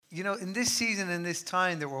in this season, in this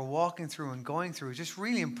time that we're walking through and going through, it's just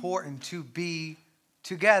really important to be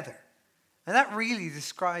together. And that really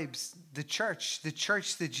describes the church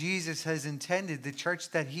that Jesus has intended, the church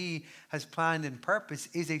that he has planned and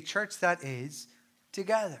purposed, is a church that is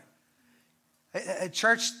together. A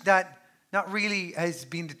church that not really has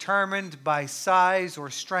been determined by size or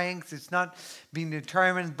strength. It's not been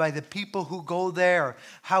determined by the people who go there or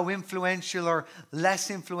how influential or less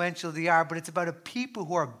influential they are, but it's about a people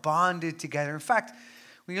who are bonded together. In fact,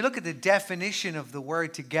 when you look at the definition of the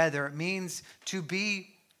word together, it means to be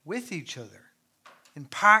with each other in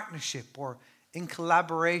partnership or in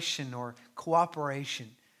collaboration or cooperation.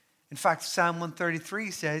 In fact, Psalm 133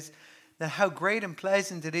 says that how great and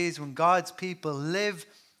pleasant it is when God's people live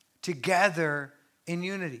together in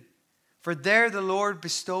unity. For there the Lord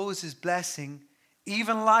bestows his blessing,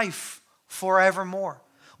 even life forevermore.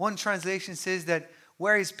 One translation says that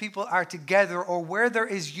where his people are together or where there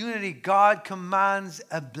is unity, God commands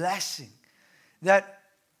a blessing. That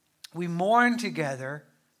we mourn together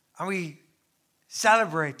and we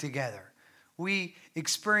celebrate together. We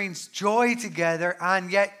experience joy together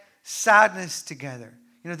and yet sadness together.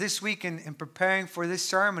 This week in preparing for this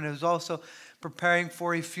sermon, I was also preparing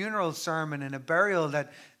for a funeral sermon and a burial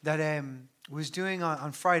that was doing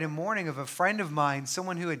on Friday morning of a friend of mine,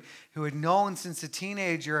 someone who had known since a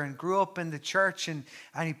teenager and grew up in the church, and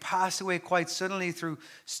he passed away quite suddenly through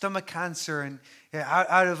stomach cancer, and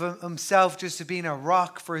out of himself just being a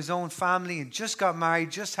rock for his own family, and just got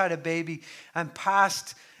married, just had a baby, and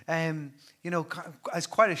passed as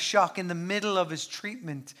quite a shock in the middle of his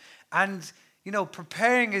treatment, and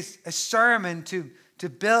preparing a sermon to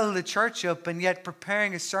build the church up, and yet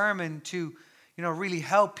preparing a sermon to really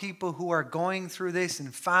help people who are going through this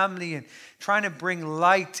and family, and trying to bring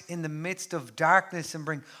light in the midst of darkness and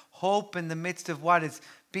bring hope in the midst of what is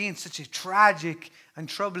being such a tragic and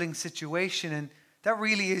troubling situation. And that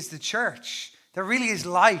really is the church. That really is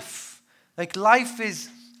life. Like, life is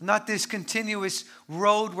not this continuous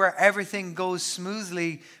road where everything goes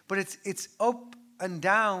smoothly, but it's up and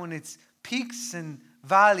down. It's peaks and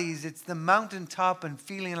valleys. It's the mountaintop and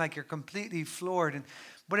feeling like you're completely floored.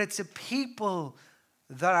 But it's a people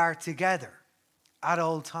that are together at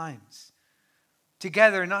all times.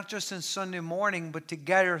 Together, not just on Sunday morning, but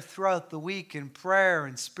together throughout the week in prayer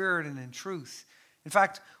and spirit and in truth. In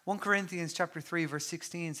fact, 1 Corinthians chapter 3, verse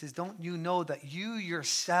 16 says, "Don't you know that you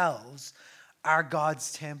yourselves are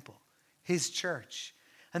God's temple, his church,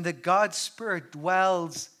 and that God's Spirit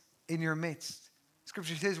dwells in your midst?"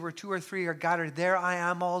 Scripture says, where 2 or 3 are gathered, there I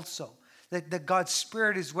am also. That God's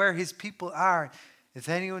Spirit is where his people are. If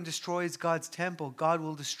anyone destroys God's temple, God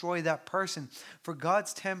will destroy that person. For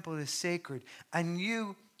God's temple is sacred, and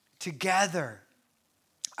you together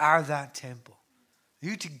are that temple.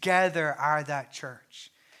 You together are that church.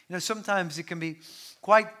 Sometimes it can be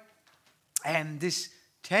quite this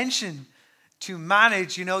tension to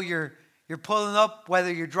manage. You're pulling up, whether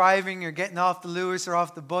you're driving, you're getting off the Lewis or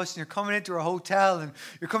off the bus, and you're coming into a hotel, and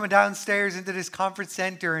you're coming downstairs into this conference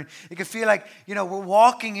center, and it can feel like, we're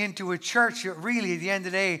walking into a church. Really, at the end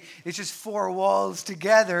of the day, it's just 4 walls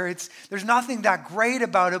together. There's nothing that great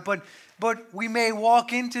about it, but we may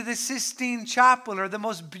walk into the Sistine Chapel or the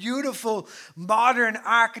most beautiful modern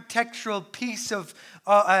architectural piece of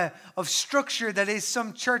structure that is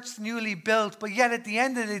some church newly built, but yet at the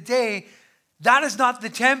end of the day, that is not the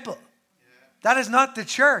temple. That is not the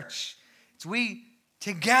church. It's we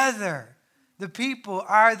together. The people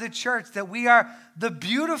are the church, that we are the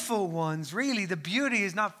beautiful ones. Really, the beauty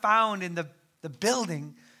is not found in the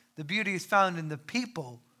building. The beauty is found in the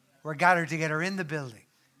people who are gathered together in the building.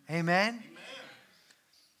 Amen? Amen.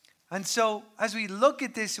 And so, as we look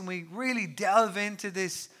at this and we really delve into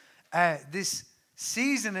this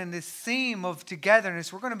season and this theme of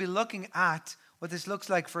togetherness, we're going to be looking at what this looks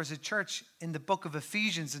like for us as a church in the book of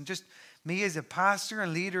Ephesians. And just me as a pastor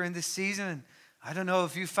and leader in this season, and I don't know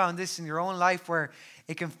if you found this in your own life where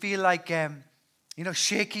it can feel like,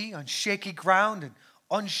 shaky, on shaky ground and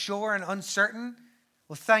unsure and uncertain.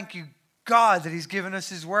 Well, thank you, God, that he's given us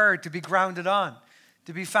his word to be grounded on,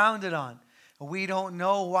 to be founded on. And we don't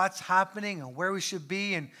know what's happening and where we should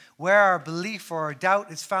be and where our belief or our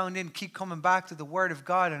doubt is found in. Keep coming back to the word of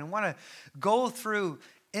God. And I want to go through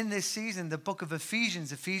in this season the book of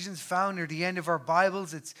Ephesians. Ephesians found near the end of our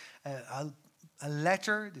Bibles. It's a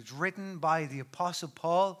letter that's written by the Apostle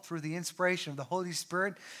Paul through the inspiration of the Holy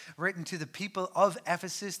Spirit, written to the people of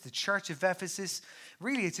Ephesus, the church of Ephesus.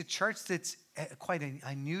 Really, it's a church that's quite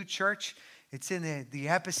a new church. It's in the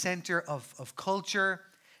epicenter of culture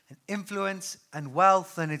and influence and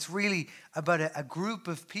wealth, and it's really about a group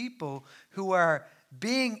of people who are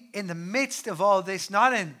being in the midst of all this,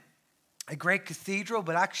 not in a great cathedral,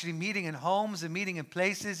 but actually meeting in homes and meeting in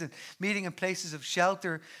places of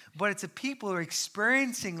shelter. But it's a people who are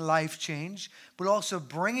experiencing life change, but also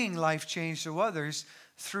bringing life change to others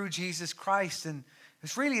through Jesus Christ. And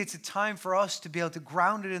it's a time for us to be able to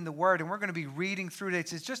ground it in the Word. And we're going to be reading through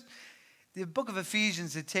this. It's just the book of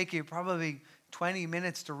Ephesians. It'd take you probably 20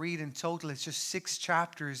 minutes to read in total. It's just 6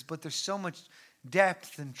 chapters, but there's so much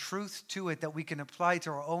depth and truth to it that we can apply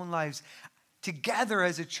to our own lives together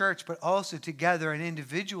as a church, but also together in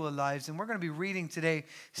individual lives. And we're going to be reading today,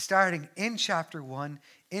 starting in chapter 1,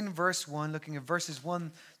 in verse 1, looking at verses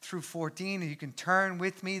 1 through 14. And you can turn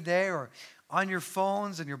with me there, or on your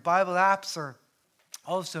phones and your Bible apps, or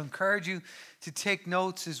also encourage you to take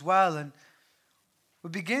notes as well. And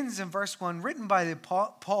it begins in verse 1, written by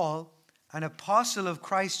Paul, an apostle of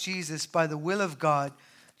Christ Jesus by the will of God,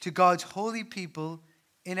 to God's holy people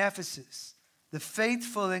in Ephesus, the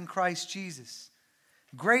faithful in Christ Jesus.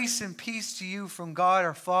 Grace and peace to you from God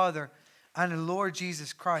our Father and the Lord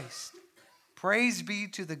Jesus Christ. Praise be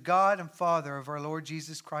to the God and Father of our Lord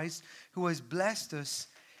Jesus Christ, who has blessed us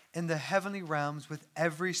in the heavenly realms with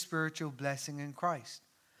every spiritual blessing in Christ.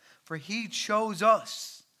 For he chose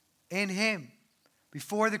us in him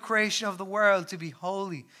before the creation of the world to be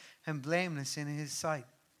holy and blameless in his sight.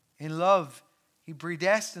 In love, he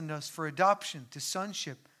predestined us for adoption to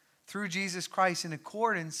sonship through Jesus Christ in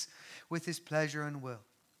accordance with his pleasure and will,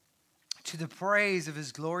 to the praise of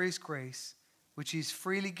his glorious grace, which he has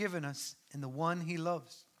freely given us in the one he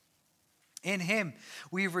loves. In him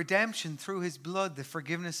we have redemption through his blood, the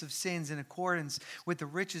forgiveness of sins, in accordance with the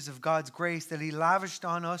riches of God's grace that he lavished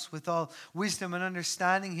on us with all wisdom and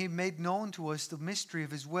understanding. He made known to us the mystery of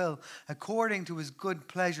his will, according to his good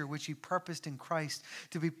pleasure, which he purposed in Christ,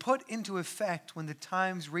 to be put into effect when the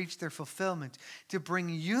times reach their fulfillment, to bring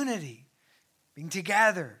unity, being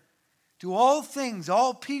together, to all things,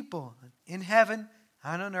 all people in heaven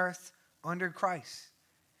and on earth under Christ.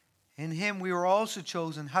 In him we were also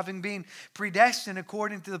chosen, having been predestined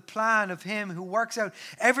according to the plan of him who works out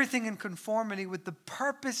everything in conformity with the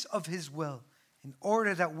purpose of his will, in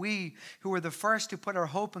order that we who were the first to put our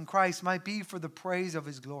hope in Christ might be for the praise of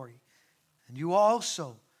his glory. And you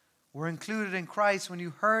also were included in Christ when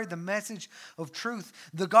you heard the message of truth,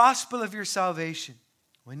 the gospel of your salvation.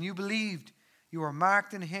 When you believed, you were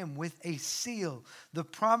marked in him with a seal, the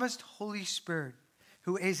promised Holy Spirit,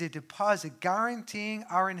 who is a deposit guaranteeing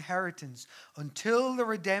our inheritance until the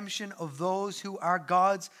redemption of those who are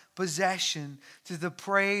God's possession, to the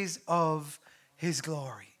praise of his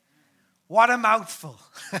glory. What a mouthful.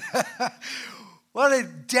 What a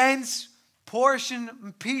dense portion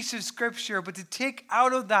and piece of scripture. But to take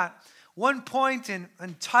out of that one point and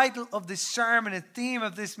title of this sermon, a theme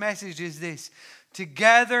of this message is this: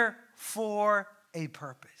 together for a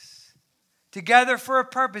purpose. Together for a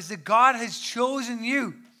purpose, that God has chosen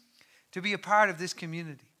you to be a part of this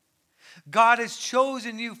community. God has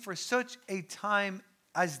chosen you for such a time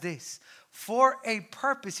as this, for a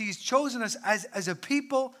purpose. He's chosen us as a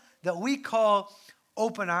people that we call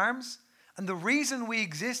Open Arms. And the reason we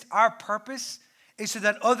exist, our purpose, is so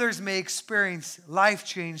that others may experience life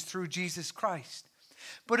change through Jesus Christ.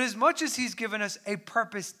 But as much as he's given us a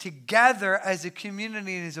purpose together as a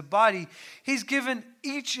community and as a body, he's given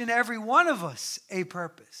each and every one of us a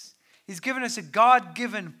purpose. He's given us a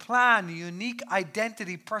God-given plan, a unique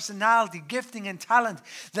identity, personality, gifting, and talent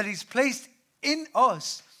that he's placed in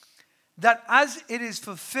us, that as it is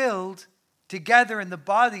fulfilled together in the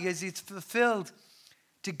body, as it's fulfilled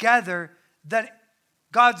together, that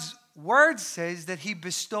God's word says that he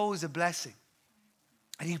bestows a blessing.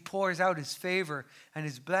 And he pours out his favor and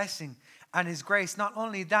his blessing and his grace. Not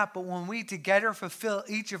only that, but when we together fulfill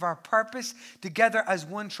each of our purpose, together as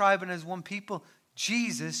one tribe and as one people,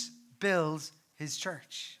 Jesus builds his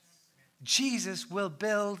church. Jesus will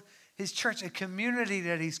build his church, a community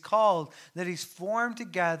that he's called, that he's formed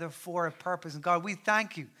together for a purpose. And God, we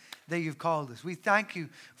thank you that you've called us. We thank you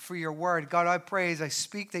for your word. God, I pray as I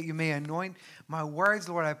speak that you may anoint my words.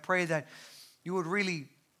 Lord, I pray that you would really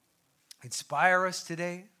inspire us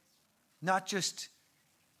today, not just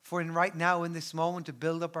for right now in this moment to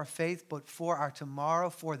build up our faith, but for our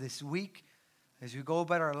tomorrow, for this week, as we go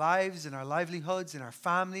about our lives and our livelihoods and our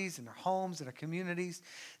families and our homes and our communities,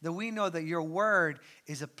 that we know that your word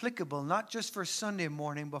is applicable not just for Sunday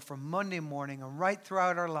morning, but for Monday morning and right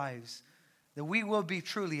throughout our lives, that we will be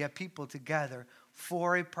truly a people together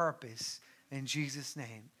for a purpose. In Jesus'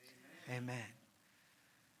 name, amen.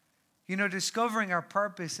 You know, discovering our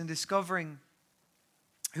purpose and discovering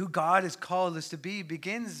who God has called us to be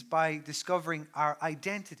begins by discovering our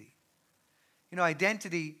identity. You know,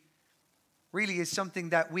 identity really is something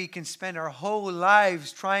that we can spend our whole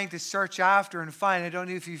lives trying to search after and find. I don't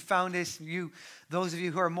know if you found this, those of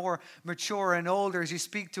you who are more mature and older, as you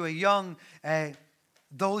speak to a young,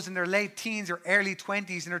 those in their late teens or early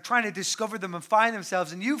 20s, and they're trying to discover them and find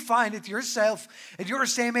themselves, and you find it yourself at your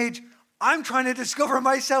same age. I'm trying to discover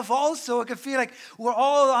myself also. I can feel like we're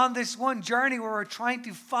all on this one journey where we're trying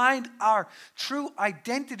to find our true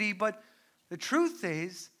identity. But the truth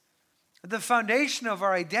is, the foundation of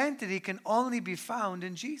our identity can only be found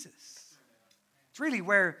in Jesus. It's really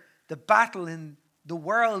where the battle in the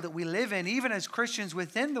world that we live in, even as Christians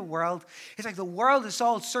within the world, it's like the world is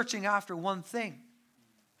all searching after one thing: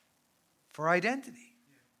 for identity.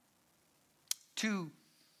 To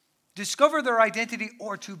discover their identity,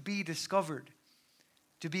 or to be discovered,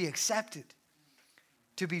 to be accepted,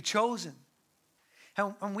 to be chosen.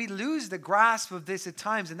 And we lose the grasp of this at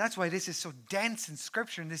times, and that's why this is so dense in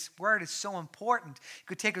Scripture, and this word is so important. It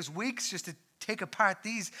could take us weeks just to take apart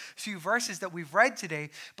these few verses that we've read today,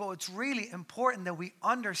 but it's really important that we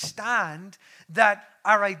understand that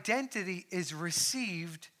our identity is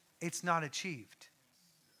received, it's not achieved.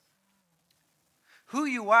 Who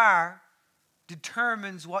you are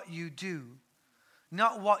determines what you do,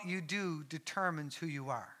 not what you do determines who you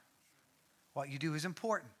are. What you do is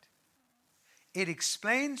important. It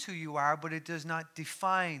explains who you are, but it does not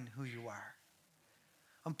define who you are.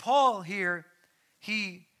 And Paul here,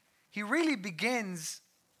 he really begins,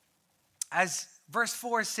 as verse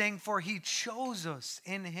 4 is saying, for he chose us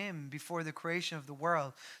in him before the creation of the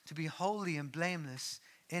world to be holy and blameless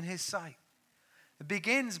in his sight. It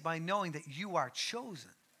begins by knowing that you are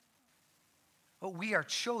chosen. But we are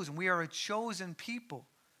chosen. We are a chosen people.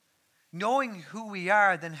 Knowing who we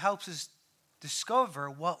are then helps us discover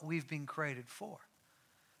what we've been created for.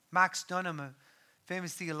 Max Dunham, a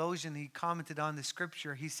famous theologian, he commented on the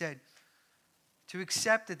Scripture. He said, to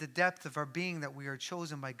accept at the depth of our being that we are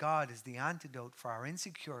chosen by God is the antidote for our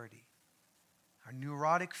insecurity, our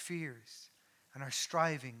neurotic fears, and our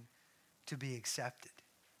striving to be accepted.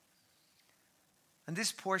 And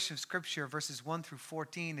this portion of Scripture, verses 1 through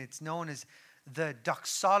 14, it's known as the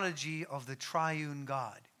doxology of the triune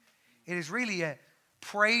God. It is really a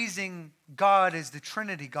praising God as the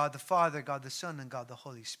Trinity, God the Father, God the Son, and God the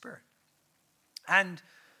Holy Spirit. And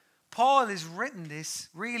Paul has written this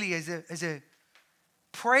really as a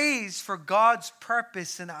praise for God's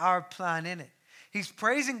purpose and our plan in it. He's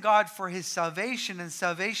praising God for his salvation and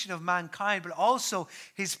salvation of mankind, but also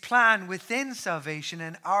his plan within salvation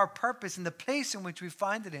and our purpose and the place in which we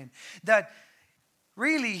find it in. That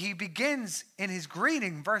really he begins in his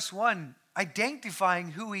greeting, verse 1,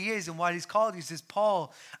 identifying who he is and what he's called. He says,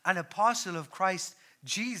 Paul, an apostle of Christ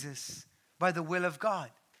Jesus by the will of God.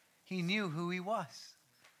 He knew who he was.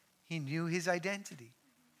 He knew his identity.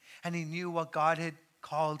 And he knew what God had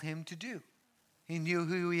called him to do. He knew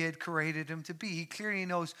who he had created him to be. He clearly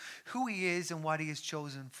knows who he is and what he is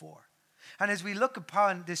chosen for. And as we look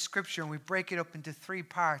upon this scripture and we break it up into three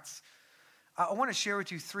parts, I want to share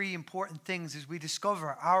with you three important things as we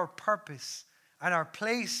discover our purpose and our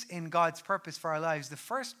place in God's purpose for our lives. The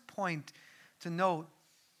first point to note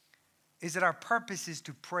is that our purpose is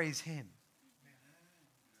to praise him.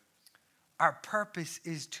 Our purpose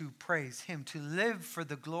is to praise him, to live for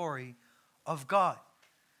the glory of God.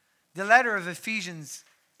 The letter of Ephesians,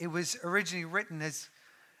 it was originally written as,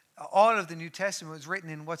 all of the New Testament was written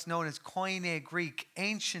in what's known as Koine Greek,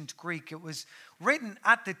 ancient Greek. It was written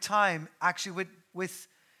at the time, actually, with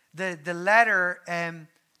the letter,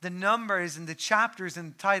 the numbers and the chapters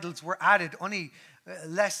and titles were added only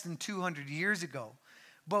less than 200 years ago.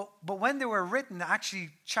 But when they were written,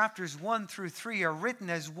 actually chapters 1 through 3 are written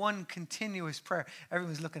as one continuous prayer.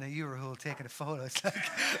 Everyone's looking at you, Rahul, taking a photo. It's like,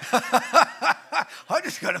 I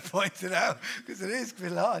just got to point it out because it is a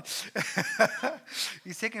lot.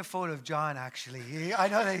 He's taking a photo of John, actually. I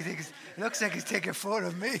know that it looks like he's taking a photo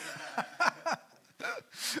of me.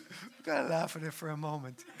 I've got to laugh at it for a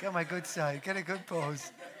moment. Get my good side. Get a good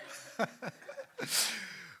pose.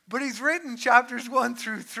 But he's written chapters 1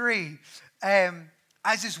 through 3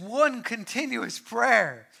 as this one continuous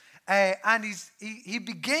prayer. And he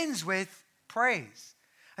begins with praise.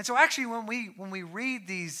 And so actually when we read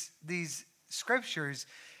these scriptures,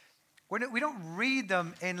 we don't read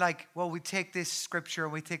them in like, well, we take this scripture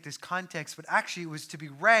and we take this context, but actually it was to be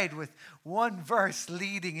read with one verse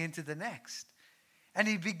leading into the next. And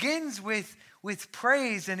he begins with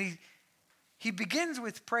praise, and he begins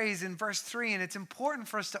with praise in verse 3, and it's important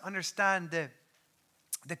for us to understand the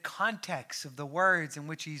context of the words in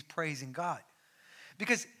which he's praising God.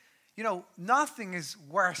 Because, nothing is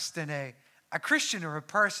worse than a Christian or a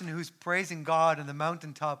person who's praising God on the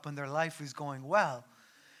mountaintop when their life is going well.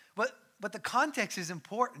 But the context is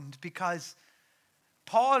important because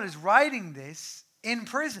Paul is writing this in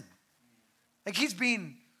prison. Like he's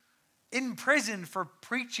been in prison for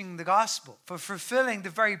preaching the gospel, for fulfilling the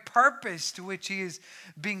very purpose to which he is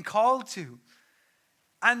being called to.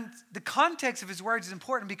 And the context of his words is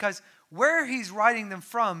important because where he's writing them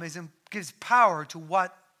from gives power to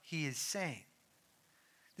what he is saying.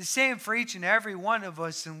 The same for each and every one of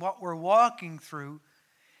us and what we're walking through.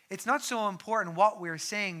 It's not so important what we're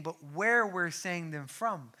saying, but where we're saying them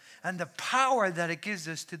from and the power that it gives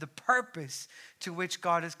us to the purpose to which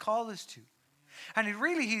God has called us to. And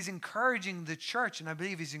he's encouraging the church, and I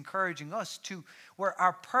believe he's encouraging us to, where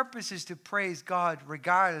our purpose is to praise God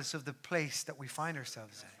regardless of the place that we find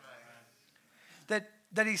ourselves in.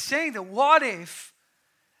 That he's saying that what if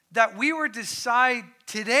that we were to decide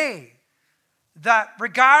today that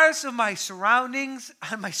regardless of my surroundings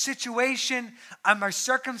and my situation and my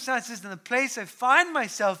circumstances and the place I find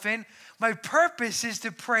myself in, my purpose is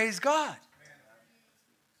to praise God.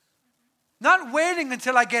 Not waiting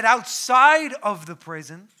until I get outside of the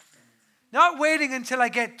prison. Not waiting until I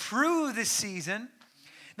get through the season.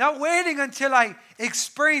 Not waiting until I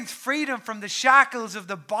experience freedom from the shackles of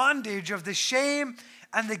the bondage, of the shame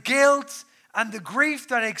and the guilt and the grief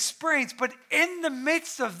that I experience. But in the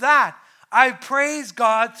midst of that, I praise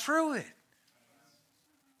God through it.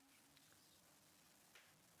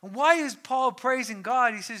 And why is Paul praising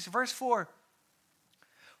God? He says, verse 4,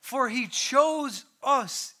 for he chose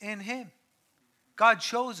us in him. God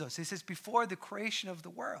chose us. He says, before the creation of the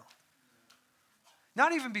world.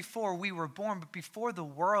 Not even before we were born, but before the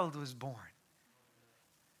world was born.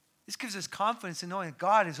 This gives us confidence in knowing that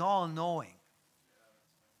God is all-knowing.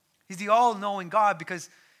 He's the all-knowing God, because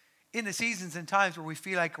in the seasons and times where we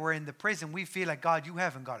feel like we're in the prison, we feel like, God, you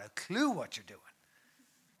haven't got a clue what you're doing.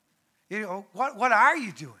 You know, what are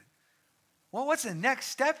you doing? Well, what's the next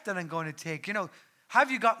step that I'm going to take? You know,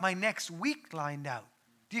 have you got my next week lined out?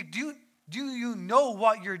 Do you know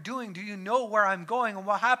what you're doing? Do you know where I'm going? And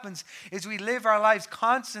what happens is we live our lives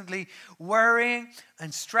constantly worrying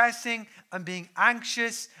and stressing and being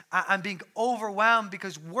anxious and being overwhelmed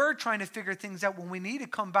because we're trying to figure things out when we need to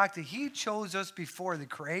come back to He chose us before the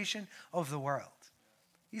creation of the world.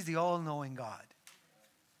 He's the all-knowing God.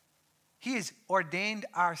 He has ordained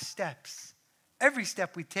our steps. Every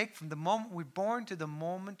step we take from the moment we're born to the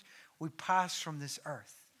moment we pass from this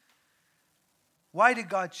earth. Why did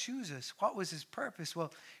God choose us? What was His purpose?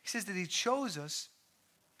 Well, He says that He chose us,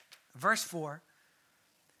 verse 4,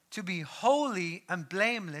 to be holy and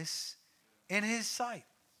blameless in His sight.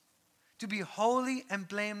 To be holy and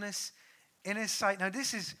blameless in His sight. Now,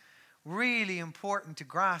 this is really important to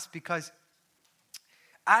grasp because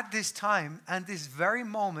at this time and this very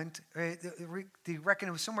moment, they reckon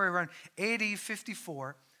it was somewhere around AD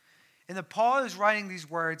 54, and the Paul is writing these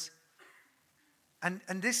words, and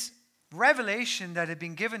this revelation that had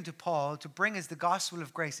been given to Paul to bring us the gospel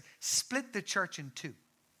of grace split the church in two.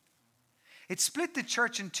 It split the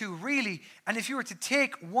church in two, really, and if you were to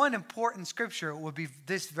take one important scripture, it would be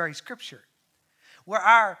this very scripture,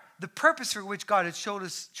 where the purpose for which God had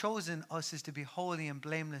chosen us is to be holy and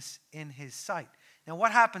blameless in His sight. Now,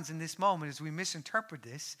 what happens in this moment is we misinterpret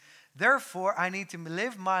this. Therefore, I need to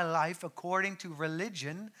live my life according to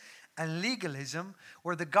religion and legalism,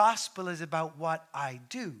 where the gospel is about what I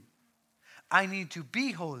do. I need to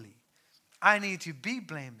be holy. I need to be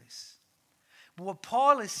blameless. But what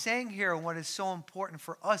Paul is saying here, and what is so important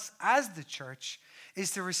for us as the church,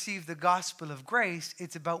 is to receive the gospel of grace.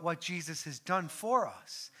 It's about what Jesus has done for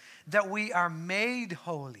us. That we are made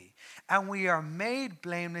holy and we are made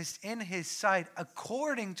blameless in His sight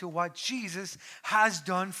according to what Jesus has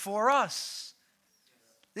done for us.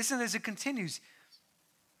 Listen as it continues.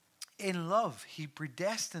 In love, He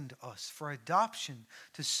predestined us for adoption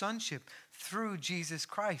to sonship through Jesus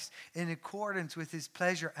Christ, in accordance with His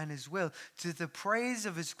pleasure and His will, to the praise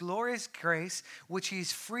of His glorious grace, which He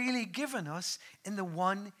has freely given us in the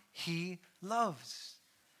one He loves.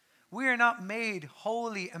 We are not made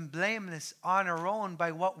holy and blameless on our own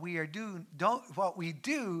by what we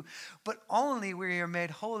do, but only we are made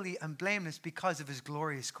holy and blameless because of His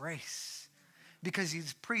glorious grace. Because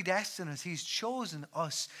He's predestined us. He's chosen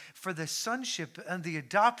us for the sonship and the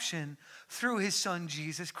adoption through His Son,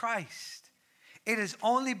 Jesus Christ. It is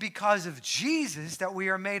only because of Jesus that we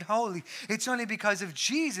are made holy. It's only because of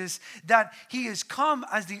Jesus that He has come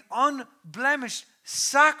as the unblemished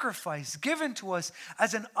sacrifice given to us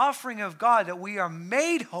as an offering of God, that we are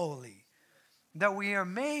made holy, that we are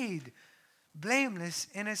made blameless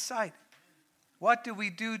in His sight. What do we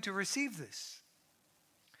do to receive this?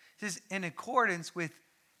 It is in accordance with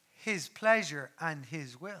His pleasure and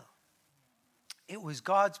His will. It was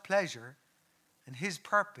God's pleasure and his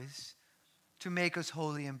purpose to make us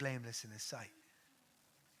holy and blameless in his sight.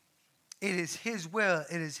 It is his will.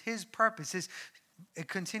 It is his purpose. It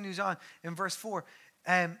continues on in verse 4.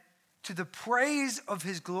 To the praise of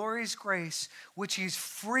his glorious grace, which he's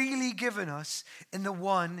freely given us in the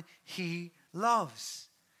one he loves.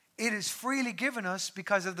 It is freely given us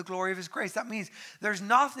because of the glory of his grace. That means there's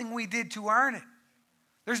nothing we did to earn it.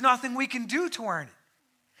 There's nothing we can do to earn it.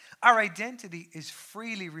 Our identity is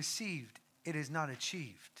freely received. It is not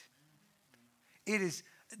achieved. It is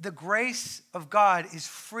the grace of God is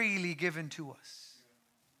freely given to us.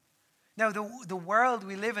 Now, the world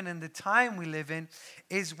we live in and the time we live in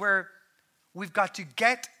is where we've got to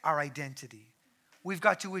get our identity. We've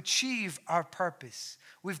got to achieve our purpose.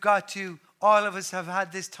 We've got to, all of us have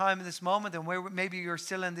had this time in this moment, and where maybe you're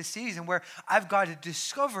still in this season where I've got to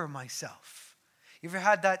discover myself. You ever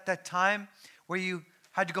had that time where you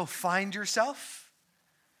had to go find yourself?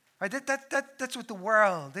 Right? That's what the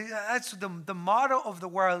world, that's the motto of the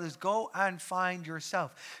world is go and find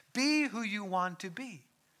yourself. Be who you want to be.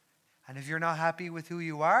 And if you're not happy with who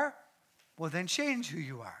you are, well then change who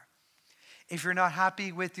you are. If you're not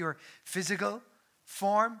happy with your physical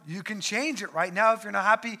form, you can change it right now. If you're not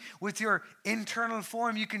happy with your internal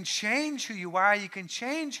form, you can change who you are. You can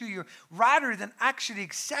change who you're, rather than actually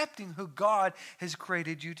accepting who God has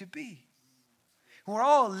created you to be. We're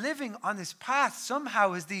all living on this path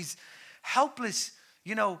somehow as these helpless,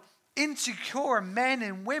 insecure men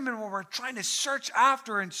and women where we're trying to search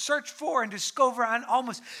after and search for and discover and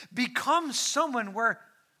almost become someone where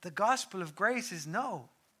the gospel of grace is no.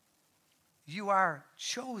 You are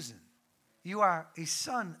chosen. You are a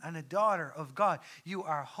son and a daughter of God. You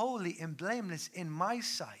are holy and blameless in my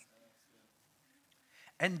sight.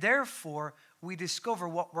 And therefore, we discover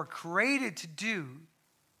what we're created to do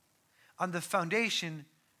on the foundation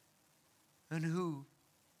and who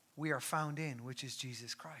we are found in, which is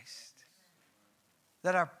Jesus Christ.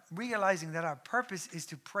 Realizing that our purpose is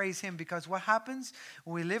to praise him, because what happens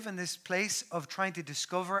when we live in this place of trying to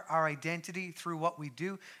discover our identity through what we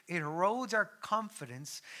do, it erodes our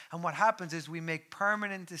confidence, and what happens is we make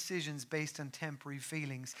permanent decisions based on temporary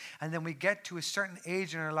feelings, and then we get to a certain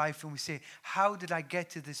age in our life and we say, how did I get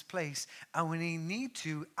to this place? And we need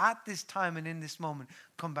to, at this time and in this moment,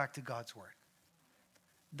 come back to God's word.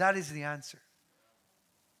 That is the answer.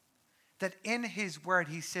 That in his word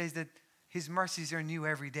he says that his mercies are new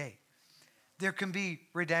every day. There can be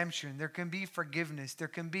redemption. There can be forgiveness. There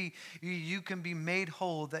can be, you can be made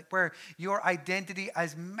whole. That where your identity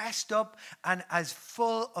as messed up and as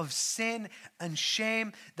full of sin and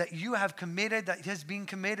shame that you have committed, that has been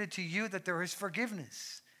committed to you, that there is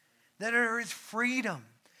forgiveness. That there is freedom.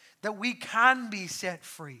 That we can be set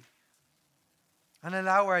free. And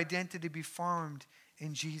allow our identity to be formed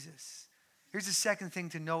in Jesus. Here's the second thing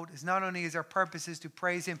to note is not only is our purpose is to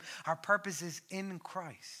praise him, our purpose is in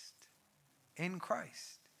Christ. In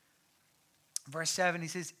Christ. Verse 7, he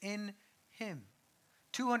says, in him.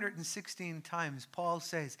 216 times Paul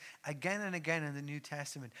says again and again in the New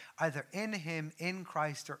Testament, either in him, in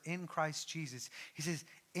Christ, or in Christ Jesus. He says,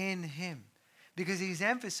 in him. Because he's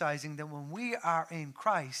emphasizing that when we are in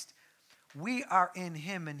Christ, we are in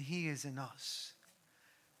him and he is in us.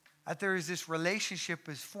 That there is this relationship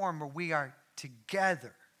is formed where we are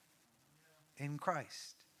together in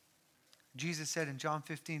Christ. Jesus said in John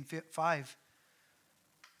 15:5,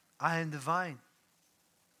 I am the vine,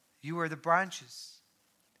 you are the branches.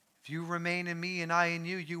 If you remain in me and I in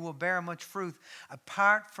you, you will bear much fruit.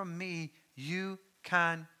 Apart from me, you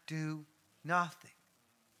can do nothing.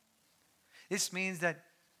 This means that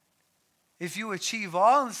if you achieve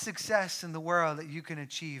all the success in the world that you can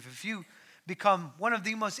achieve, if you become one of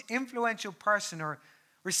the most influential person or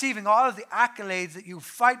receiving all of the accolades that you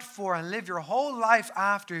fight for and live your whole life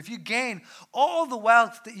after, if you gain all the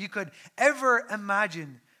wealth that you could ever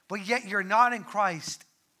imagine, but yet you're not in Christ,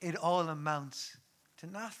 it all amounts to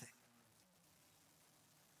nothing.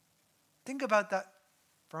 Think about that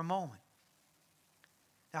for a moment.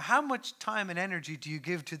 Now, how much time and energy do you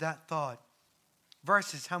give to that thought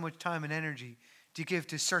versus how much time and energy do you give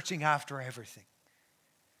to searching after everything?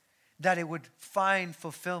 That it would find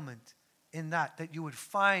fulfillment in that you would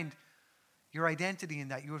find your identity in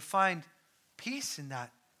that, you would find peace in that.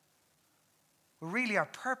 But really our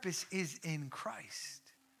purpose is in Christ.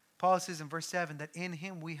 Paul says in verse 7 that in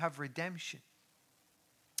him we have redemption.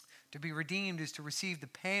 To be redeemed is to receive the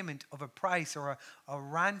payment of a price or a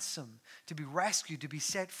ransom, to be rescued, to be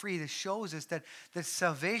set free. This shows us that the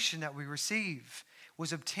salvation that we receive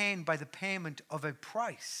was obtained by the payment of a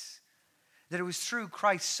price. That it was through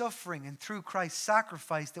Christ's suffering and through Christ's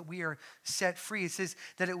sacrifice that we are set free. It says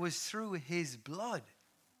that it was through his blood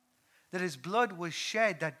that his blood was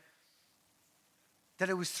shed, that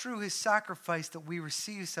it was through his sacrifice that we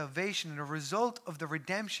receive salvation. And a result of the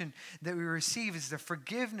redemption that we receive is the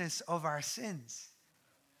forgiveness of our sins.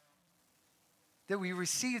 That we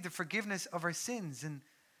receive the forgiveness of our sins. And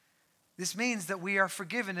this means that we are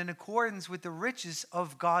forgiven in accordance with the riches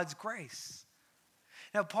of God's grace.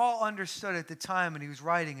 Now, Paul understood at the time when he was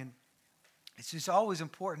writing, and it's just always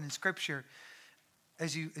important in Scripture,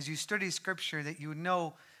 as you study Scripture, that you would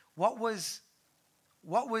know what was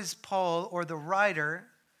Paul or the writer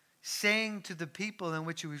saying to the people in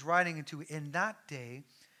which he was writing into in that day,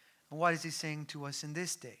 and what is he saying to us in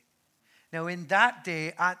this day? Now, in that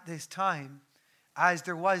day, at this time, as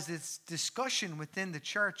there was this discussion within the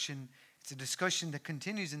church, and it's a discussion that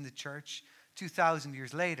continues in the church 2,000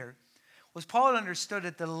 years later, was Paul understood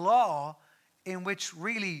that the law in which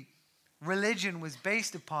really religion was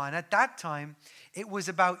based upon, at that time, it was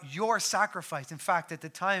about your sacrifice. In fact, at the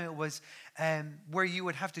time, it was where you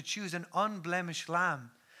would have to choose an unblemished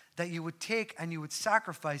lamb that you would take and you would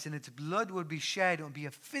sacrifice, and its blood would be shed. It would be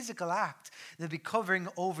a physical act that would be covering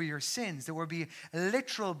over your sins. There would be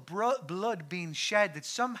literal blood being shed that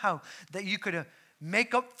somehow that you could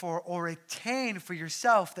make up for or attain for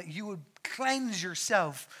yourself, that you would cleanse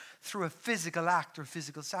yourself through a physical act or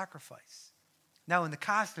physical sacrifice. Now, in the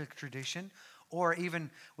Catholic tradition, or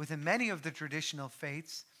even within many of the traditional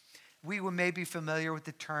faiths, we may be familiar with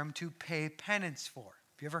the term to pay penance for.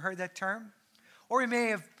 Have you ever heard that term? Or you may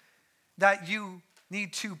have that you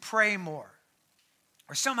need to pray more.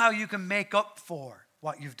 Or somehow you can make up for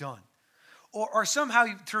what you've done. Or somehow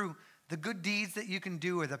through the good deeds that you can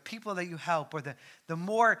do, or the people that you help, or the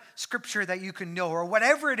more scripture that you can know, or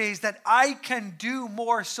whatever it is that I can do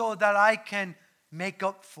more so that I can make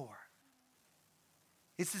up for.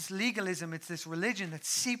 It's this legalism, it's this religion that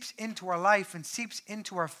seeps into our life and seeps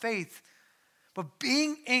into our faith. But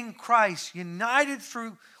being in Christ, united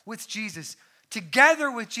with Jesus,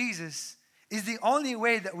 together with Jesus, is the only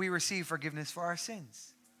way that we receive forgiveness for our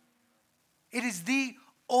sins. It is the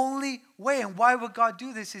only way. And why would God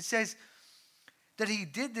do this? It says that he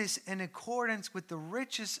did this in accordance with the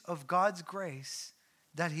riches of God's grace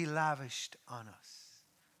that he lavished on us.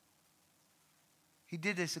 He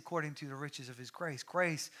did this according to the riches of his grace.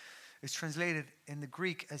 Grace is translated in the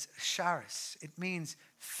Greek as charis. It means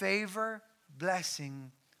favor,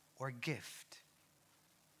 blessing, or gift.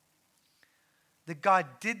 That God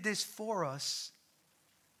did this for us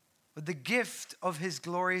with the gift of his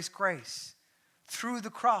glorious grace through the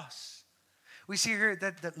cross. We see here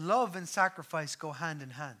that love and sacrifice go hand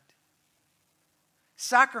in hand.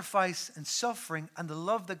 Sacrifice and suffering and the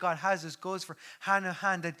love that God has us goes for hand in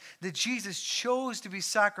hand. That Jesus chose to be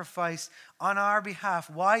sacrificed on our behalf.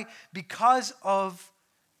 Why? Because of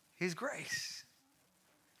his grace.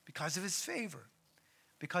 Because of his favor.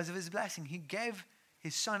 Because of his blessing. He gave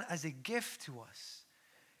his son as a gift to us.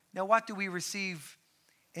 Now, what do we receive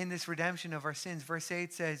in this redemption of our sins? Verse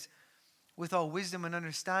 8 says, with all wisdom and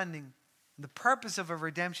understanding, the purpose of our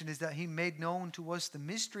redemption is that he made known to us the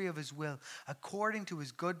mystery of his will, according to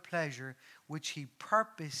his good pleasure, which he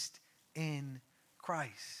purposed in Christ.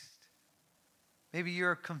 Maybe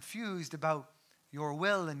you're confused about your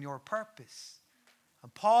will and your purpose.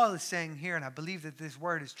 And Paul is saying here, and I believe that this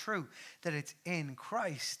word is true, that it's in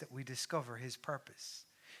Christ that we discover his purpose.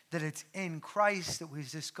 That it's in Christ that we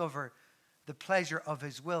discover the pleasure of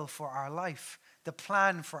his will for our life, the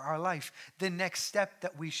plan for our life, the next step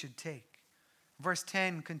that we should take. Verse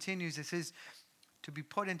 10 continues, it says, to be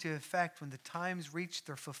put into effect when the times reach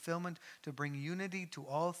their fulfillment, to bring unity to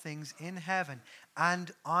all things in heaven and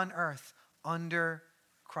on earth under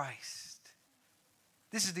Christ.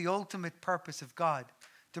 This is the ultimate purpose of God,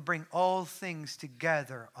 to bring all things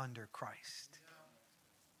together under Christ.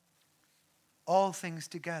 All things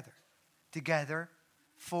together. Together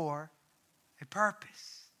for a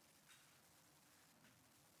purpose.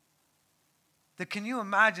 That can you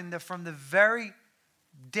imagine that from the very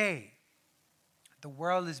day the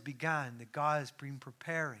world has begun, that God has been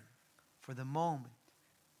preparing for the moment.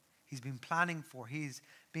 He's been planning for. He's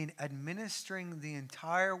been administering the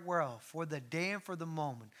entire world for the day and for the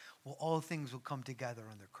moment where all things will come together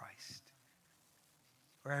under Christ.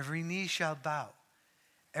 Where every knee shall bow,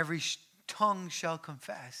 every tongue shall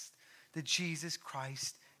confess that Jesus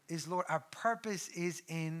Christ is Lord. Our purpose is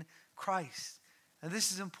in Christ. And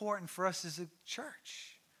this is important for us as a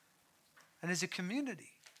church and as a community.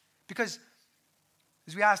 Because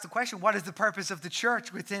as we ask the question, what is the purpose of the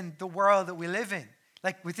church within the world that we live in?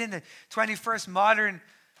 Like within the 21st modern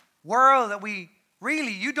world that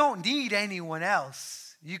you don't need anyone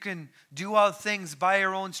else. You can do all things by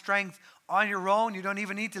your own strength on your own. You don't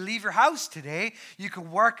even need to leave your house today. You can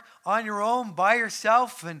work on your own by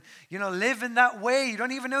yourself and, live in that way. You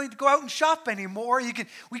don't even need to go out and shop anymore.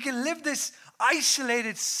 We can live this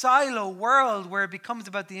isolated silo world where it becomes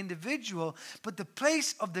about the individual. But the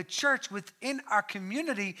place of the church within our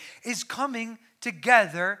community is coming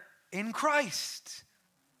together in Christ.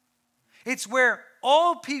 It's where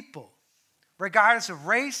all people, regardless of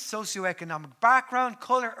race, socioeconomic background,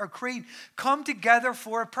 color, or creed, come together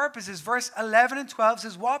for a purpose. As verse 11 and 12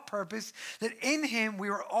 says, what purpose? That in him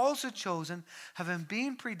we were also chosen, having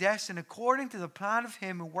been predestined according to the plan of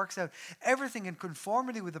him who works out everything in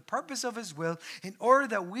conformity with the purpose of his will, in order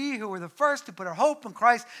that we who were the first to put our hope in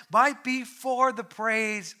Christ might be for the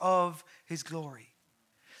praise of his glory.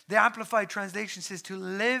 The Amplified Translation says to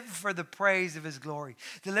live for the praise of his glory.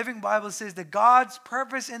 The Living Bible says that God's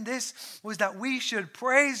purpose in this was that we should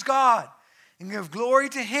praise God and give glory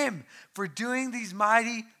to him for doing these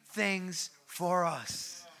mighty things for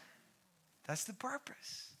us. That's the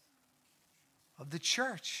purpose of the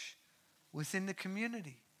church within the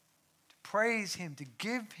community. To praise him, to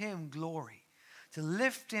give him glory, to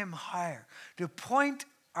lift him higher, to point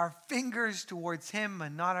our fingers towards him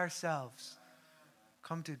and not ourselves.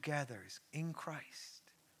 Come together in Christ.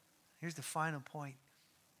 Here's the final point.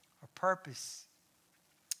 Our purpose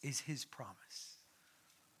is his promise.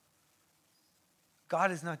 God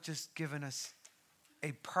has not just given us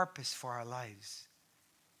a purpose for our lives.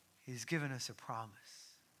 He's given us a promise.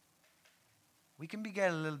 We can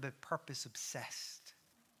get a little bit purpose obsessed.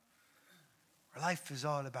 Our life is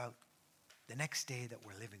all about the next day that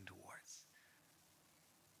we're living towards.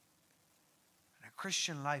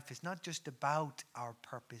 Christian life is not just about our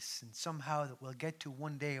purpose and somehow that we'll get to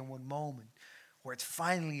one day and one moment where it's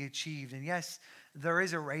finally achieved. And yes, there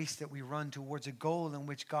is a race that we run towards a goal in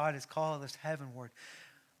which God has called us heavenward.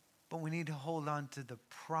 But we need to hold on to the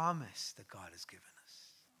promise that God has given us.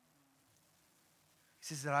 He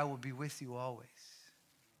says that I will be with you always.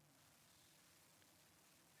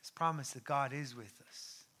 His promise that God is with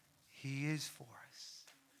us. He is for us.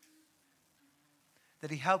 That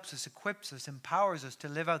he helps us, equips us, empowers us to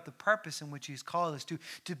live out the purpose in which he's called us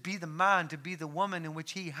to be the man, to be the woman in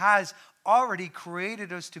which he has already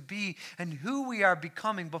created us to be, and who we are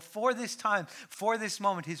becoming before this time, for this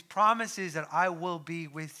moment. His promise is that I will be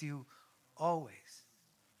with you always.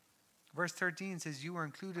 Verse 13 says, you were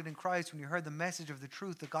included in Christ when you heard the message of the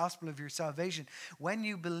truth, the gospel of your salvation. When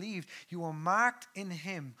you believed, you were marked in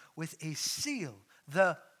him with a seal,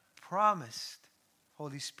 the promised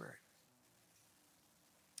Holy Spirit.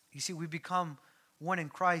 You see, we become one in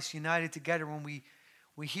Christ, united together when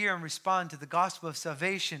we hear and respond to the gospel of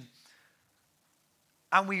salvation.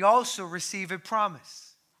 And we also receive a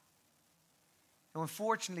promise. And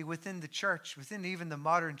unfortunately, within the church, within even the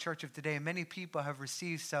modern church of today, many people have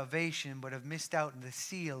received salvation but have missed out on the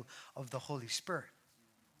seal of the Holy Spirit.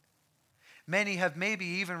 Many have maybe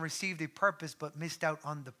even received a purpose but missed out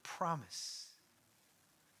on the promise.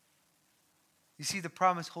 You see, the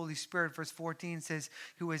promised Holy Spirit, verse 14 says,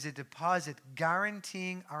 who is a deposit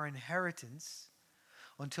guaranteeing our inheritance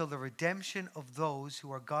until the redemption of those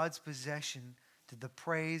who are God's possession to the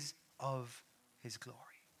praise of his glory.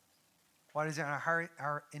 What is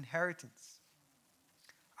our inheritance?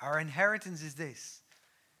 Our inheritance is this,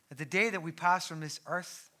 that the day that we pass from this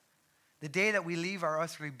earth, the day that we leave our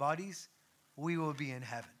earthly bodies, we will be in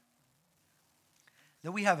heaven.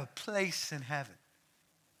 That we have a place in heaven.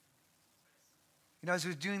 As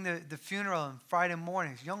we were doing the funeral on Friday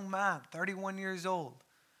morning, this young man, 31 years old,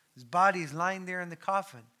 his body is lying there in the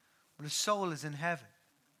coffin, but his soul is in heaven.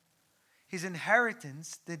 His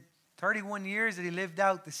inheritance, the 31 years that he lived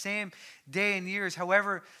out, the same day and years,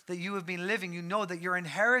 however that you have been living, you know that your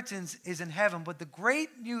inheritance is in heaven. But the great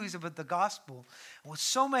news about the gospel, and what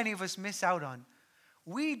so many of us miss out on,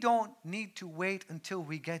 we don't need to wait until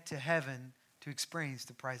we get to heaven to experience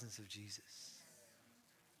the presence of Jesus.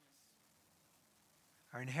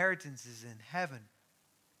 Our inheritance is in heaven,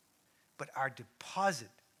 but our deposit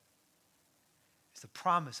is the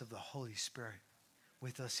promise of the Holy Spirit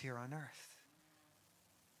with us here on earth.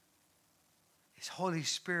 His Holy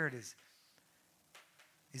Spirit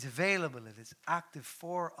is available. It is active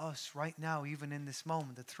for us right now, even in this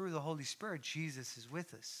moment, that through the Holy Spirit, Jesus is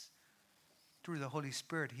with us. Through the Holy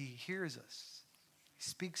Spirit, he hears us. He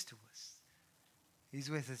speaks to us. He's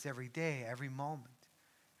with us every day, every moment,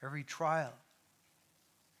 every trial.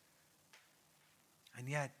 And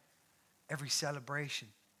yet, every celebration,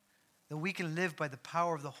 that we can live by the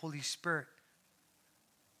power of the Holy Spirit.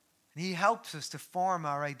 And he helps us to form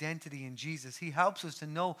our identity in Jesus. He helps us to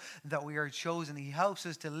know that we are chosen. He helps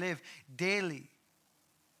us to live daily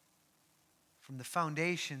from the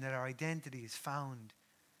foundation that our identity is found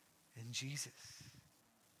in Jesus.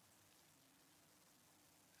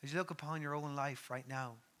 As you look upon your own life right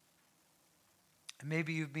now, and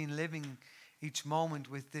maybe you've been living each moment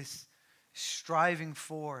with this striving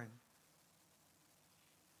for and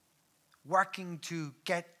working to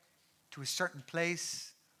get to a certain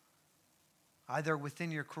place, either within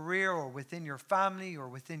your career or within your family or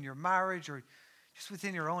within your marriage or just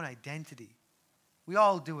within your own identity. We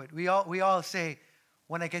all do it. We all say,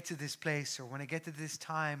 when I get to this place, or when I get to this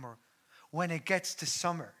time, or when it gets to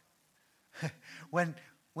summer, when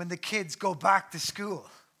the kids go back to school,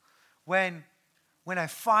 when I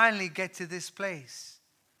finally get to this place.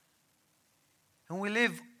 And we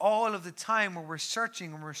live all of the time where we're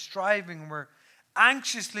searching and we're striving and we're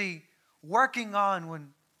anxiously working on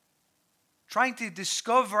when trying to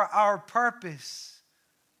discover our purpose.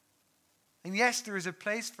 And yes, there is a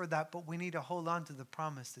place for that, but we need to hold on to the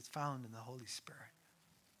promise that's found in the Holy Spirit.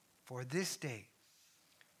 For this day,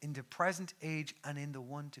 in the present age and in the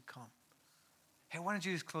one to come. Hey, why don't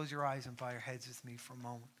you just close your eyes and bow your heads with me for a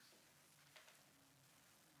moment.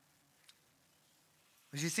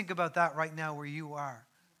 As you think about that right now where you are,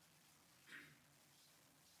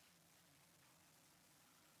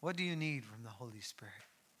 what do you need from the Holy Spirit?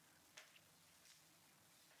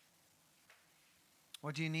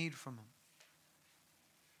 What do you need from Him?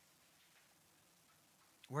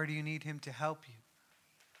 Where do you need Him to help you?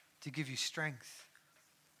 To give you strength?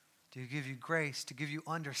 To give you grace? To give you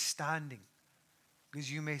understanding? Because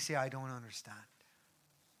you may say, I don't understand.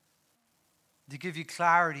 To give you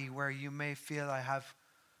clarity where you may feel I have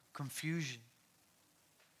confusion.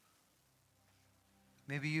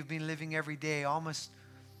 Maybe you've been living every day almost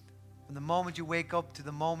from the moment you wake up to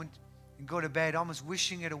the moment you go to bed, almost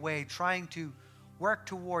wishing it away, trying to work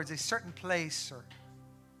towards a certain place or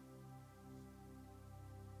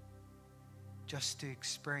just to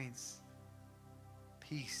experience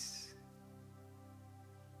peace.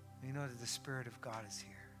 You know that the Spirit of God is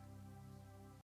here.